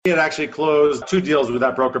He had actually closed 2 deals with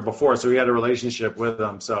that broker before, so he had a relationship with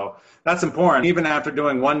them. So that's important. Even after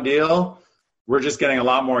doing 1 deal, we're just getting a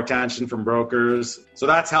lot more attention from brokers. So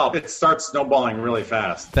that's helped. It starts snowballing really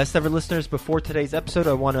fast. Best ever listeners, before today's episode,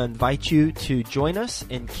 I want to invite you to join us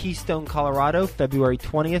in Keystone, Colorado, February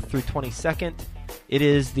 20th through 22nd. It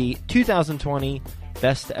is the 2020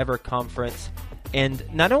 Best Ever Conference. And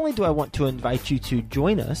not only do I want to invite you to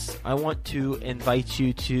join us, I want to invite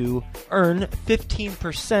you to earn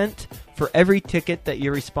 15% for every ticket that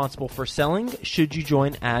you're responsible for selling should you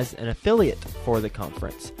join as an affiliate for the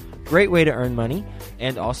conference. Great way to earn money.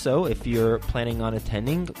 And also, if you're planning on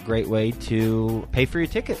attending, great way to pay for your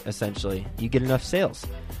ticket, essentially. You get enough sales.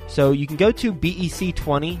 So you can go to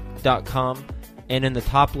bec20.com, and in the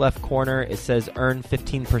top left corner, it says earn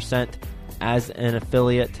 15% as an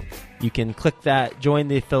affiliate. You can click that, join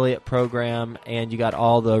the affiliate program, and you got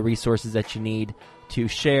all the resources that you need to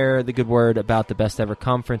share the good word about the Best Ever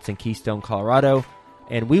Conference in Keystone, Colorado.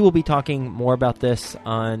 And we will be talking more about this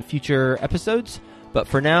on future episodes. But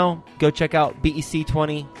for now, go check out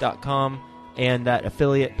bec20.com and that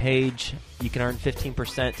affiliate page. You can earn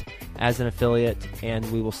 15% as an affiliate,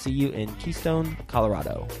 and we will see you in Keystone,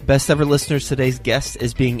 Colorado. Best Ever listeners, today's guest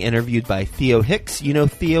is being interviewed by Theo Hicks. You know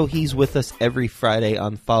Theo, he's with us every Friday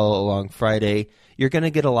on Follow Along Friday. You're going to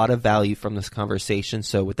get a lot of value from this conversation.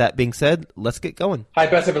 So with that being said, let's get going. Hi,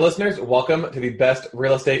 Best Ever listeners. Welcome to the Best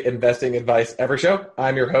Real Estate Investing Advice Ever show.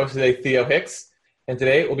 I'm your host today, Theo Hicks, and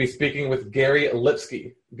today we'll be speaking with Gary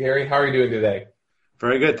Lipsky. Gary, how are you doing today?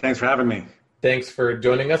 Very good. Thanks for having me. Thanks for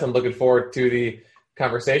joining us. I'm looking forward to the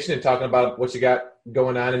conversation and talking about what you got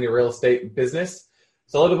going on in your real estate business.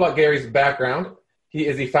 So a little bit about Gary's background. He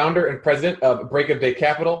is the founder and president of Break of Day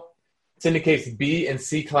Capital, syndicates B and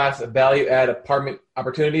C class value-add apartment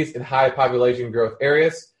opportunities in high population growth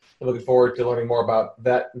areas. I'm looking forward to learning more about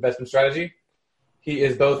that investment strategy. He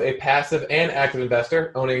is both a passive and active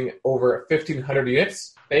investor, owning over 1,500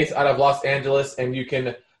 units, based out of Los Angeles, and you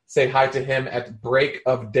can say hi to him at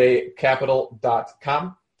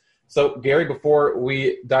breakofdaycapital.com. So, Gary, before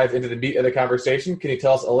we dive into the meat of the conversation, can you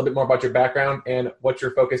tell us a little bit more about your background and what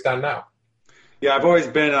you're focused on now? Yeah, I've always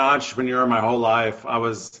been an entrepreneur my whole life. I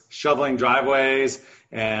was shoveling driveways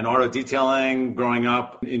and auto detailing growing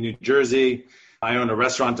up in New Jersey. I owned a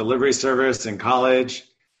restaurant delivery service in college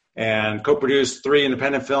and co-produced 3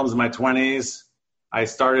 independent films in my 20s. I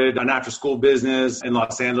started an after-school business in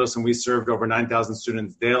Los Angeles, and we served over 9,000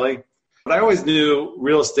 students daily. But I always knew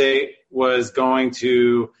real estate was going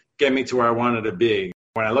to get me to where I wanted to be.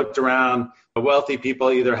 When I looked around, the wealthy people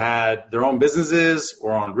either had their own businesses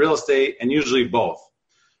or owned real estate, and usually both.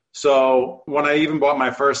 So when I even bought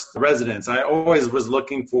my first residence, I always was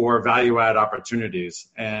looking for value-add opportunities.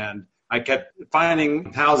 And I kept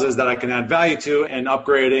finding houses that I can add value to and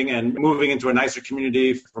upgrading and moving into a nicer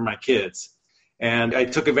community for my kids. And I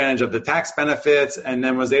took advantage of the tax benefits and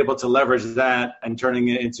then was able to leverage that and turning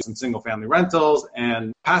it into some single family rentals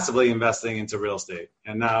and passively investing into real estate.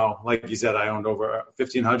 And now, like you said, I owned over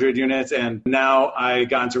 1,500 units. And now I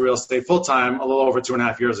got into real estate full time a little over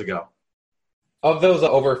 2.5 years ago. Of those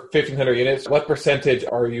over 1,500 units, what percentage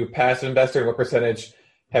are you a passive investor and what percentage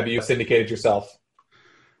have you syndicated yourself?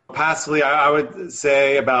 Passively, I would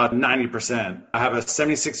say about 90%. I have a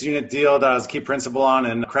 76-unit deal that I was a key principal on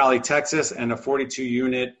in Crowley, Texas, and a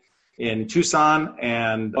 42-unit in Tucson,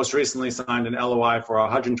 and most recently signed an LOI for a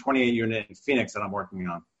 128-unit in Phoenix that I'm working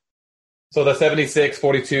on. So the 76,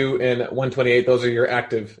 42, and 128, those are your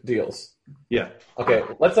active deals? Yeah. Okay,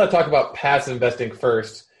 let's talk about passive investing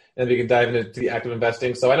first, and then we can dive into the active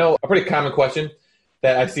investing. So I know a pretty common question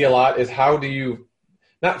that I see a lot is how do you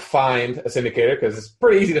not find a syndicator, because it's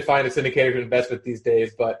pretty easy to find a syndicator to invest with these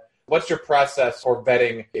days, but what's your process for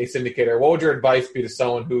vetting a syndicator? What would your advice be to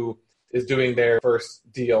someone who is doing their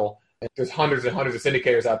first deal? There's hundreds and hundreds of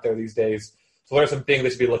syndicators out there these days. So what are some things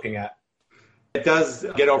they should be looking at? It does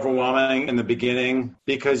get overwhelming in the beginning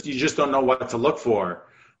because you just don't know what to look for.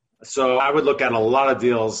 So I would look at a lot of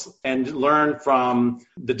deals and learn from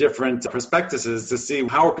the different prospectuses to see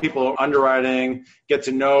how are people underwriting, get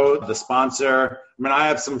to know the sponsor. I mean, I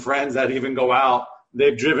have some friends that even go out.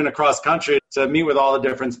 They've driven across country to meet with all the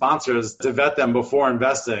different sponsors to vet them before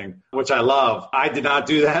investing, which I love. I did not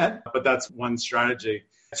do that, but that's one strategy.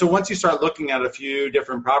 So once you start looking at a few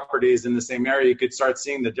different properties in the same area, you could start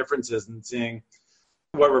seeing the differences and seeing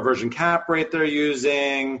what reversion cap rate they're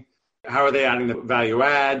using. How are they adding the value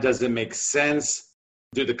add? Does it make sense?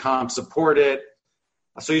 Do the comp support it?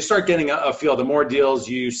 So you start getting a feel. The more deals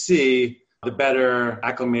you see, the better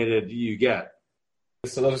acclimated you get.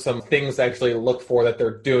 So those are some things to actually look for that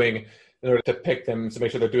they're doing in order to pick them to make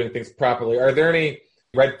sure they're doing things properly. Are there any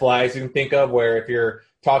red flags you can think of where if you're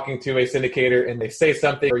talking to a syndicator and they say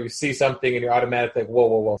something or you see something and you're automatically like,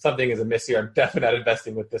 whoa, something is amiss here. I'm definitely not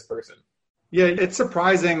investing with this person. Yeah, it's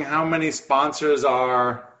surprising how many sponsors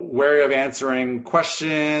are wary of answering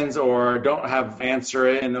questions or don't have answer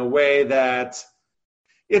it in a way that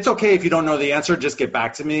it's okay if you don't know the answer, just get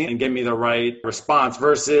back to me and give me the right response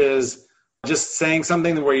versus just saying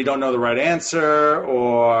something where you don't know the right answer,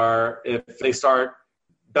 or if they start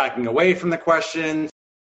backing away from the question.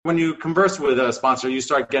 When you converse with a sponsor, you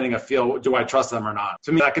start getting a feel, do I trust them or not?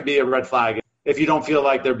 To me, that could be a red flag if you don't feel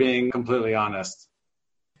like they're being completely honest.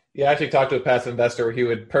 Yeah, I actually talked to a passive investor where he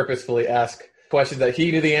would purposefully ask questions that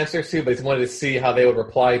he knew the answers to, but he wanted to see how they would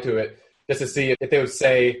reply to it, just to see if they would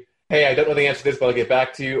say, hey, I don't know the answer to this, but I'll get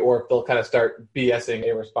back to you, or if they'll kind of start BSing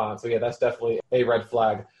a response. So yeah, that's definitely a red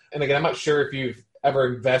flag. And again, I'm not sure if you've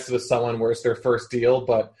ever invested with someone where it's their first deal,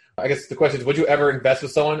 but I guess the question is, would you ever invest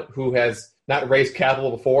with someone who has not raised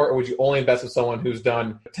capital before, or would you only invest with someone who's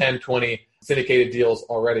done 10, 20 syndicated deals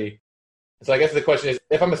already? So I guess the question is,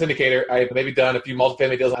 if I'm a syndicator, I've maybe done a few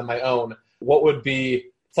multifamily deals on my own, what would be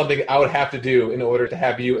something I would have to do in order to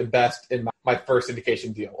have you invest in my first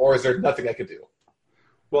syndication deal? Or is there nothing I could do?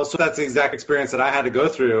 Well, so that's the exact experience that I had to go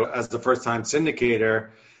through as the first-time syndicator.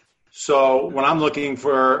 So when I'm looking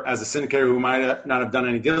for, as a syndicator who might not have done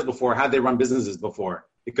any deals before, had they run businesses before?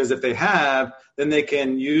 Because if they have, then they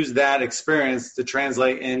can use that experience to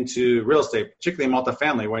translate into real estate, particularly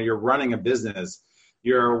multifamily, where you're running a business,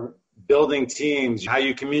 you're building teams, how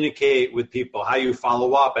you communicate with people, how you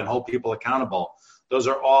follow up and hold people accountable. Those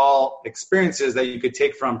are all experiences that you could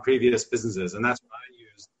take from previous businesses. And that's what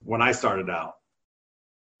I used when I started out.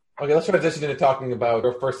 Okay, let's transition into talking about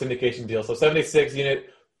your first syndication deal. So 76 unit,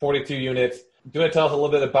 42 units. Do you want to tell us a little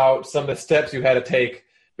bit about some of the steps you had to take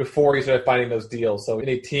before you started finding those deals? So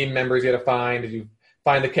any team members you had to find? Did you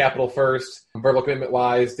find the capital first? Verbal commitment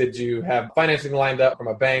wise, did you have financing lined up from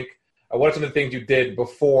a bank? What are some of the things you did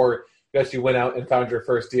before you actually went out and found your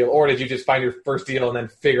first deal? Or did you just find your first deal and then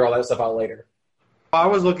figure all that stuff out later? I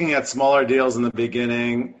was looking at smaller deals in the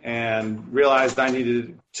beginning and realized I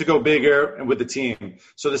needed to go bigger with the team.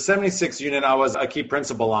 So the 76 unit, I was a key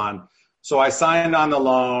principal on. So I signed on the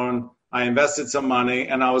loan, I invested some money,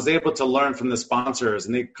 and I was able to learn from the sponsors,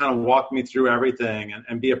 and they kind of walked me through everything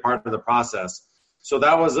and be a part of the process. So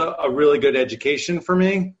that was a really good education for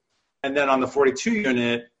me. And then on the 42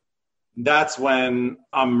 unit, that's when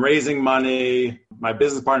I'm raising money. My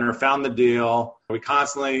business partner found the deal. We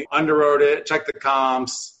constantly underwrote it, checked the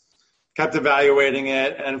comps, kept evaluating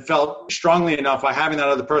it, and felt strongly enough by having that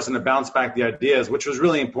other person to bounce back the ideas, which was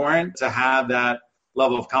really important to have that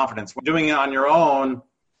level of confidence. When doing it on your own,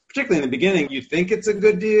 particularly in the beginning, you think it's a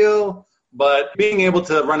good deal, but being able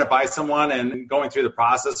to run it by someone and going through the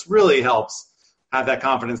process really helps have that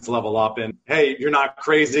confidence level up. And, hey, you're not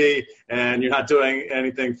crazy and you're not doing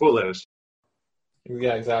anything foolish.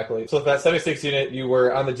 Yeah, exactly. So for that 76 unit, you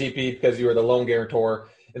were on the GP because you were the loan guarantor,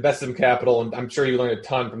 invested some capital, and I'm sure you learned a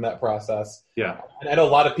ton from that process. Yeah. And I know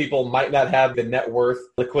a lot of people might not have the net worth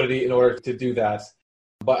liquidity in order to do that.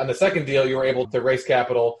 But on the second deal, you were able to raise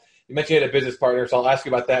capital. You mentioned you had a business partner, so I'll ask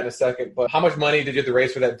you about that in a second. But how much money did you have to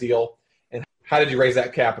raise for that deal? And how did you raise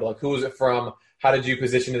that capital? Like, who was it from? How did you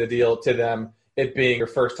position the deal to them, it being your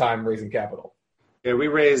first time raising capital? Yeah, we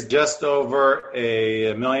raised just over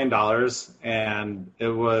 $1 million, and it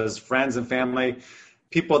was friends and family,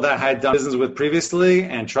 people that I had done business with previously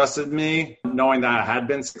and trusted me, knowing that I had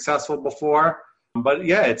been successful before. But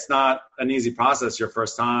yeah, it's not an easy process your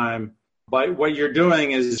first time. But what you're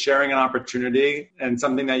doing is sharing an opportunity and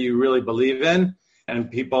something that you really believe in,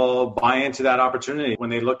 and people buy into that opportunity.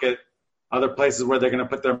 When they look at other places where they're going to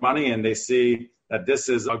put their money in, they see that this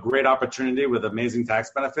is a great opportunity with amazing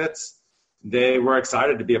tax benefits. They were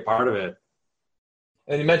excited to be a part of it.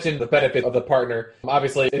 And you mentioned the benefit of the partner.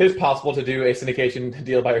 Obviously, it is possible to do a syndication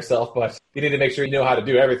deal by yourself, but you need to make sure you know how to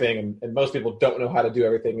do everything, and most people don't know how to do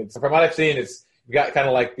everything. From what I've seen, it's you got kind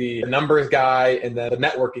of like the numbers guy and then the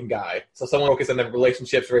networking guy. So someone focused on the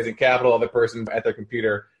relationships, raising capital, other person at their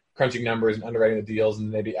computer, crunching numbers and underwriting the deals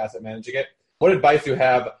and maybe asset managing it. What advice do you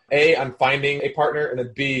have, A, on finding a partner, and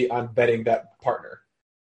then B, on vetting that partner?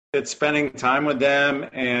 It's spending time with them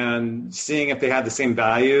and seeing if they have the same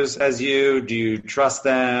values as you. Do you trust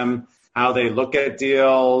them? How they look at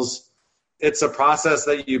deals? It's a process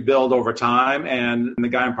that you build over time. And the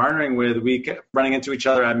guy I'm partnering with, we kept running into each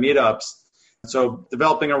other at meetups. So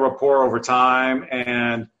developing a rapport over time.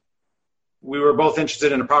 And we were both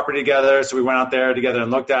interested in a property together. So we went out there together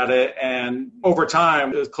and looked at it. And over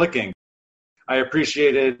time, it was clicking. I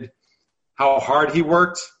appreciated how hard he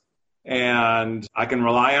worked. And I can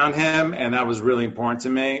rely on him, and that was really important to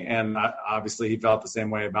me. And obviously, he felt the same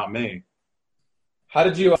way about me. How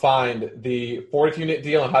did you find the 42-unit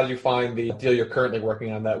deal, and how did you find the deal you're currently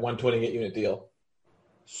working on, that 128-unit deal?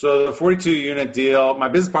 So the 42-unit deal, my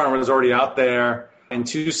business partner was already out there in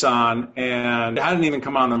Tucson, and it hadn't even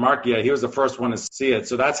come on the market yet. He was the first one to see it.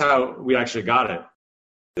 So that's how we actually got it.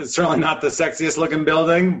 It's certainly not the sexiest looking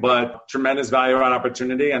building, but tremendous value add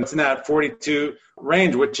opportunity. And it's in that 42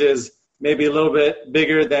 range, which is maybe a little bit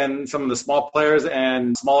bigger than some of the small players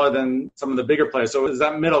and smaller than some of the bigger players. So it was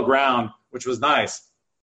that middle ground, which was nice.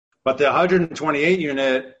 But the 128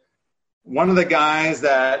 unit, one of the guys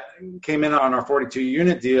that came in on our 42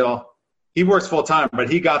 unit deal, he works full time, but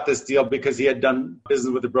he got this deal because he had done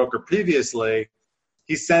business with the broker previously.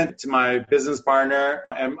 He sent to my business partner,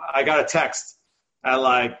 and I got a text at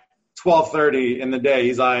like 12:30 in the day.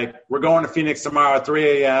 He's like, "We're going to Phoenix tomorrow at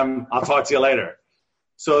 3 a.m. I'll talk to you later."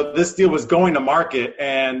 So this deal was going to market,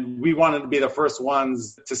 and we wanted to be the first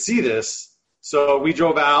ones to see this. So we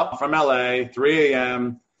drove out from LA, 3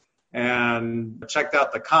 a.m., and checked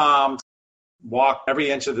out the comps, walked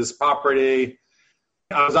every inch of this property.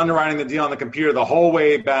 I was underwriting the deal on the computer the whole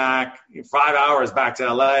way back, 5 hours back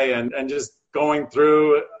to LA, and just going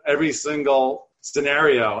through every single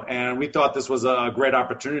scenario. And we thought this was a great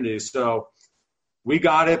opportunity. So we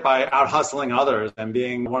got it by out hustling others and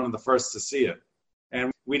being one of the first to see it.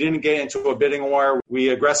 And we didn't get into a bidding war. We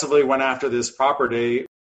aggressively went after this property,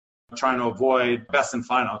 trying to avoid best and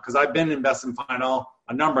final, because I've been in best and final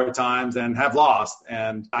a number of times and have lost.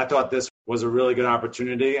 And I thought this was a really good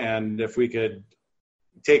opportunity. And if we could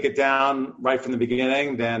take it down right from the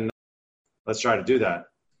beginning, then let's try to do that.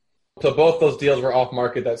 So both those deals were off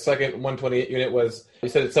market. That second 128 unit was, you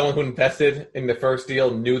said it's someone who invested in the first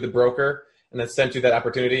deal, knew the broker, and then sent you that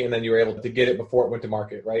opportunity, and then you were able to get it before it went to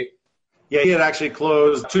market, right? Yeah, he had actually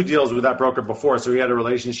closed 2 deals with that broker before, so he had a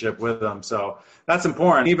relationship with them. So that's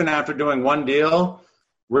important. Even after doing one deal,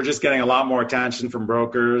 we're just getting a lot more attention from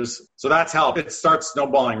brokers. So that's helped. It starts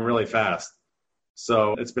snowballing really fast.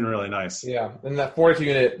 So it's been really nice. Yeah. And that 42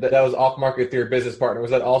 unit that was off market through your business partner,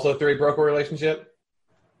 was that also through a broker relationship?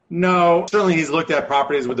 No, certainly he's looked at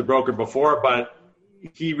properties with the broker before, but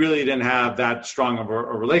he really didn't have that strong of a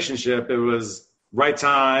relationship. It was right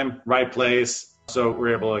time, right place, so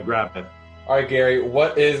we're able to grab it. All right, Gary,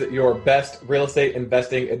 what is your best real estate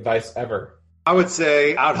investing advice ever? I would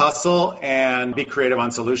say out hustle and be creative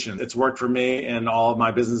on solutions. It's worked for me in all of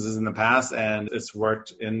my businesses in the past, and it's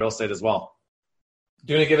worked in real estate as well.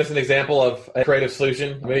 Do you want to give us an example of a creative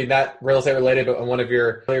solution? Maybe not real estate related, but on one of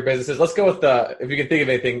your businesses. Let's go with if you can think of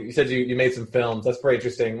anything. You said you made some films. That's very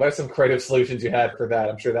interesting. What are some creative solutions you had for that?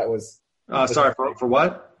 I'm sure that was... Sorry, for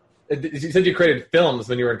what? You said you created films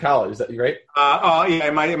when you were in college. Is that right? Yeah,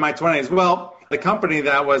 in my 20s. Well, the company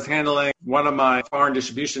that was handling one of my foreign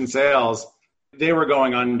distribution sales, they were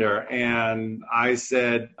going under. And I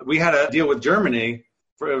said, we had a deal with Germany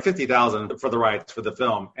for $50,000 for the rights for the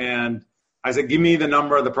film. And I said, give me the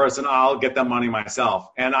number of the person, I'll get that money myself.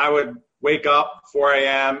 And I would wake up 4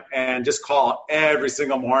 a.m. and just call every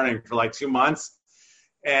single morning for like 2 months.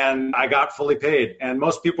 And I got fully paid. And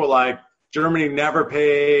most people like, Germany never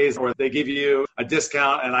pays, or they give you a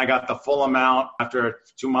discount, and I got the full amount after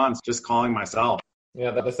 2 months just calling myself.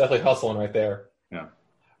 Yeah, that's definitely hustling right there. Yeah.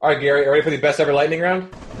 All right, Gary, are you ready for the best ever lightning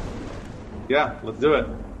round? Yeah, let's do it.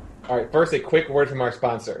 All right, first, a quick word from our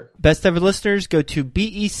sponsor. Best ever listeners, go to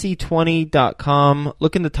bec20.com.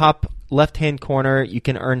 Look in the top left-hand corner. You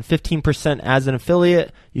can earn 15% as an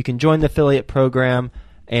affiliate. You can join the affiliate program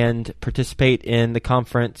and participate in the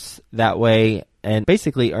conference that way and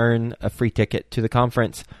basically earn a free ticket to the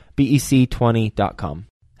conference, bec20.com.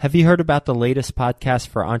 Have you heard about the latest podcast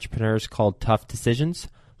for entrepreneurs called Tough Decisions?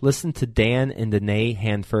 Listen to Dan and Danae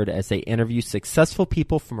Hanford as they interview successful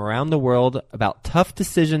people from around the world about tough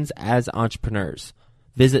decisions as entrepreneurs.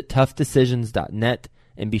 Visit toughdecisions.net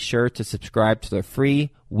and be sure to subscribe to their free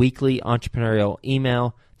weekly entrepreneurial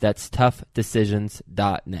email. That's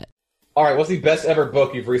toughdecisions.net. All right, what's the best ever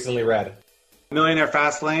book you've recently read? Millionaire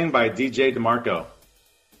Fastlane by DJ DeMarco.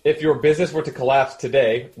 If your business were to collapse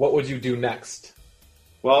today, what would you do next?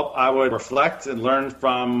 Well, I would reflect and learn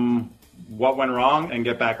from what went wrong and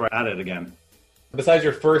get back right at it again. Besides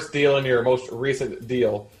your first deal and your most recent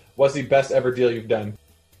deal, what's the best ever deal you've done?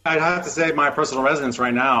 I'd have to say my personal residence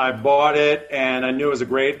right now. I bought it and I knew it was a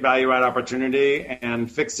great value add opportunity and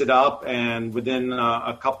fixed it up. And within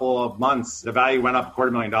a couple of months, the value went up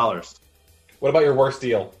 $250,000. What about your worst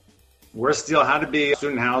deal? Worst deal had to be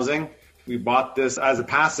student housing. We bought this as a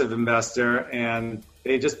passive investor and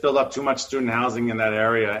they just built up too much student housing in that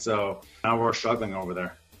area. So now we're struggling over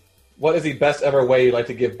there. What is the best ever way you'd like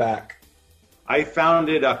to give back? I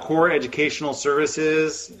founded Core Educational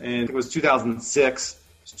Services and it was 2006.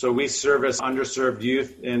 So we service underserved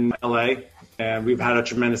youth in LA, and we've had a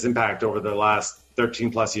tremendous impact over the last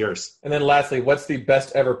 13 plus years. And then lastly, what's the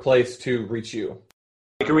best ever place to reach you?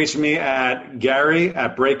 You can reach me at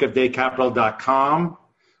Gary@breakofdaycapital.com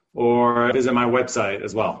or visit my website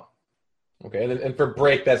as well. Okay, and for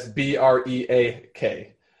Break, that's BREAK.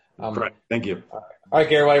 Correct. Thank you. All right,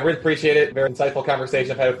 Gary, well, I really appreciate it. Very insightful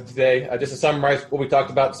conversation I've had with you today. Just to summarize what we talked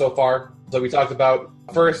about so far. So we talked about,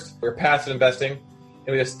 first, your passive investing, and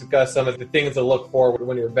we just discussed some of the things to look for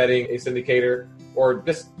when you're vetting a syndicator, or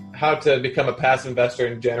just how to become a passive investor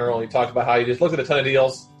in general. You talked about how you just looked at a ton of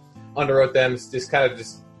deals, underwrote them,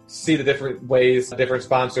 just see the different ways, different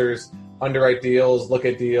sponsors, underwrite deals, look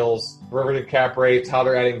at deals, relative cap rates, how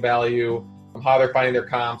they're adding value, how they're finding their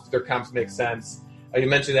comps make sense. You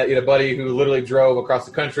mentioned that you had a buddy who literally drove across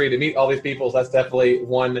the country to meet all these people, so that's definitely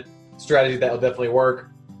one strategy that will definitely work.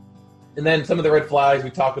 And then some of the red flags we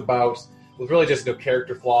talked about was really just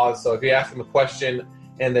character flaws. So if you ask them a question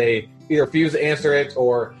and they either refuse to answer it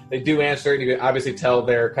or they do answer it, you can obviously tell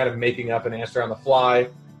they're kind of making up an answer on the fly.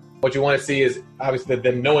 What you want to see is obviously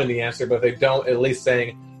them knowing the answer, but if they don't, at least saying,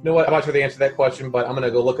 you know what, I'm not sure the answer to that question, but I'm going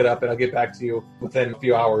to go look it up and I'll get back to you within a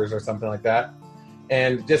few hours or something like that.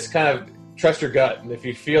 And just kind of trust your gut. And if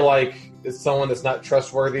you feel like it's someone that's not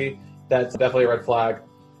trustworthy, that's definitely a red flag.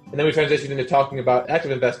 And then we transitioned into talking about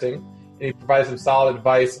active investing, and he provided some solid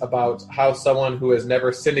advice about how someone who has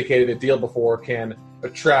never syndicated a deal before can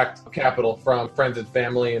attract capital from friends and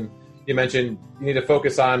family. And you mentioned you need to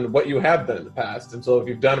focus on what you have done in the past. And so if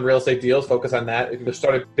you've done real estate deals, focus on that. If you've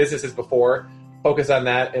started businesses before, focus on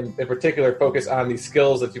that. And in particular, focus on the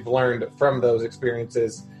skills that you've learned from those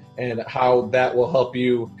experiences and how that will help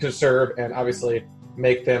you conserve and obviously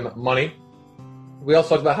make them money. We also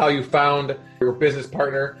talked about how you found your business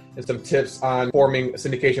partner and some tips on forming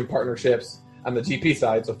syndication partnerships on the GP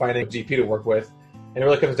side, so finding a GP to work with. And it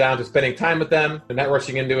really comes down to spending time with them and not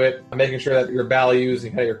rushing into it, making sure that your values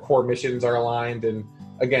and kind of your core missions are aligned, and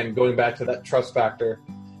again, going back to that trust factor.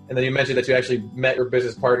 And then you mentioned that you actually met your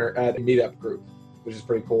business partner at a meetup group, which is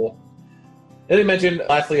pretty cool. Then you mentioned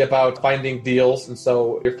lastly about finding deals. And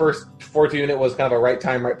so your first 40 unit was kind of a right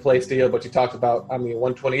time, right place deal, but you talked about on the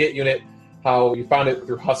 128 unit, how you found it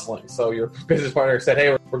through hustling. So your business partner said,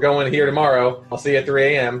 hey, we're going here tomorrow. I'll see you at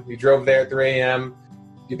 3 a.m. You drove there at 3 a.m.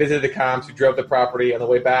 You visited the comps, you drove the property. On the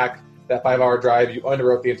way back, that 5-hour drive, you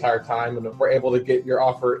underwrote the entire time and were able to get your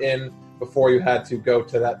offer in before you had to go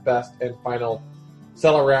to that best and final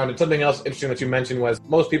sell around. And something else interesting that you mentioned was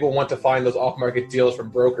most people want to find those off-market deals from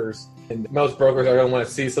brokers. And most brokers are going to want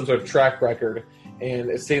to see some sort of track record. And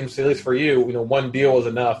it seems, at least for you, one deal was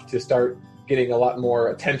enough to start getting a lot more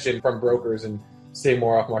attention from brokers and seeing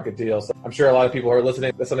more off-market deals. So I'm sure a lot of people who are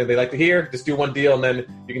listening, that's something they like to hear. Just do one deal and then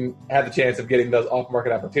you can have the chance of getting those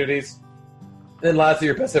off-market opportunities. And then lastly,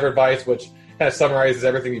 your passive advice, which kind of summarizes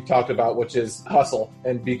everything you've talked about, which is hustle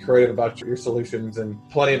and be creative about your solutions, and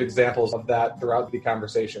plenty of examples of that throughout the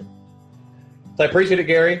conversation. So I appreciate it,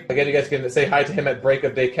 Gary. Again, you guys can say hi to him at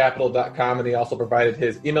breakofdaycapital.com, and he also provided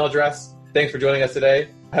his email address. Thanks for joining us today.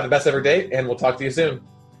 Have the best ever day, and we'll talk to you soon.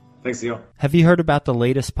 Thanks, Neil. Have you heard about the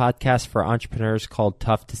latest podcast for entrepreneurs called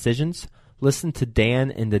Tough Decisions? Listen to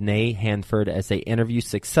Dan and Danae Hanford as they interview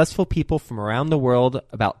successful people from around the world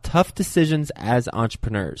about tough decisions as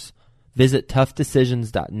entrepreneurs. Visit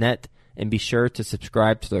toughdecisions.net and be sure to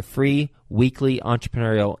subscribe to their free weekly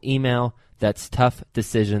entrepreneurial email. That's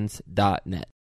toughdecisions.net.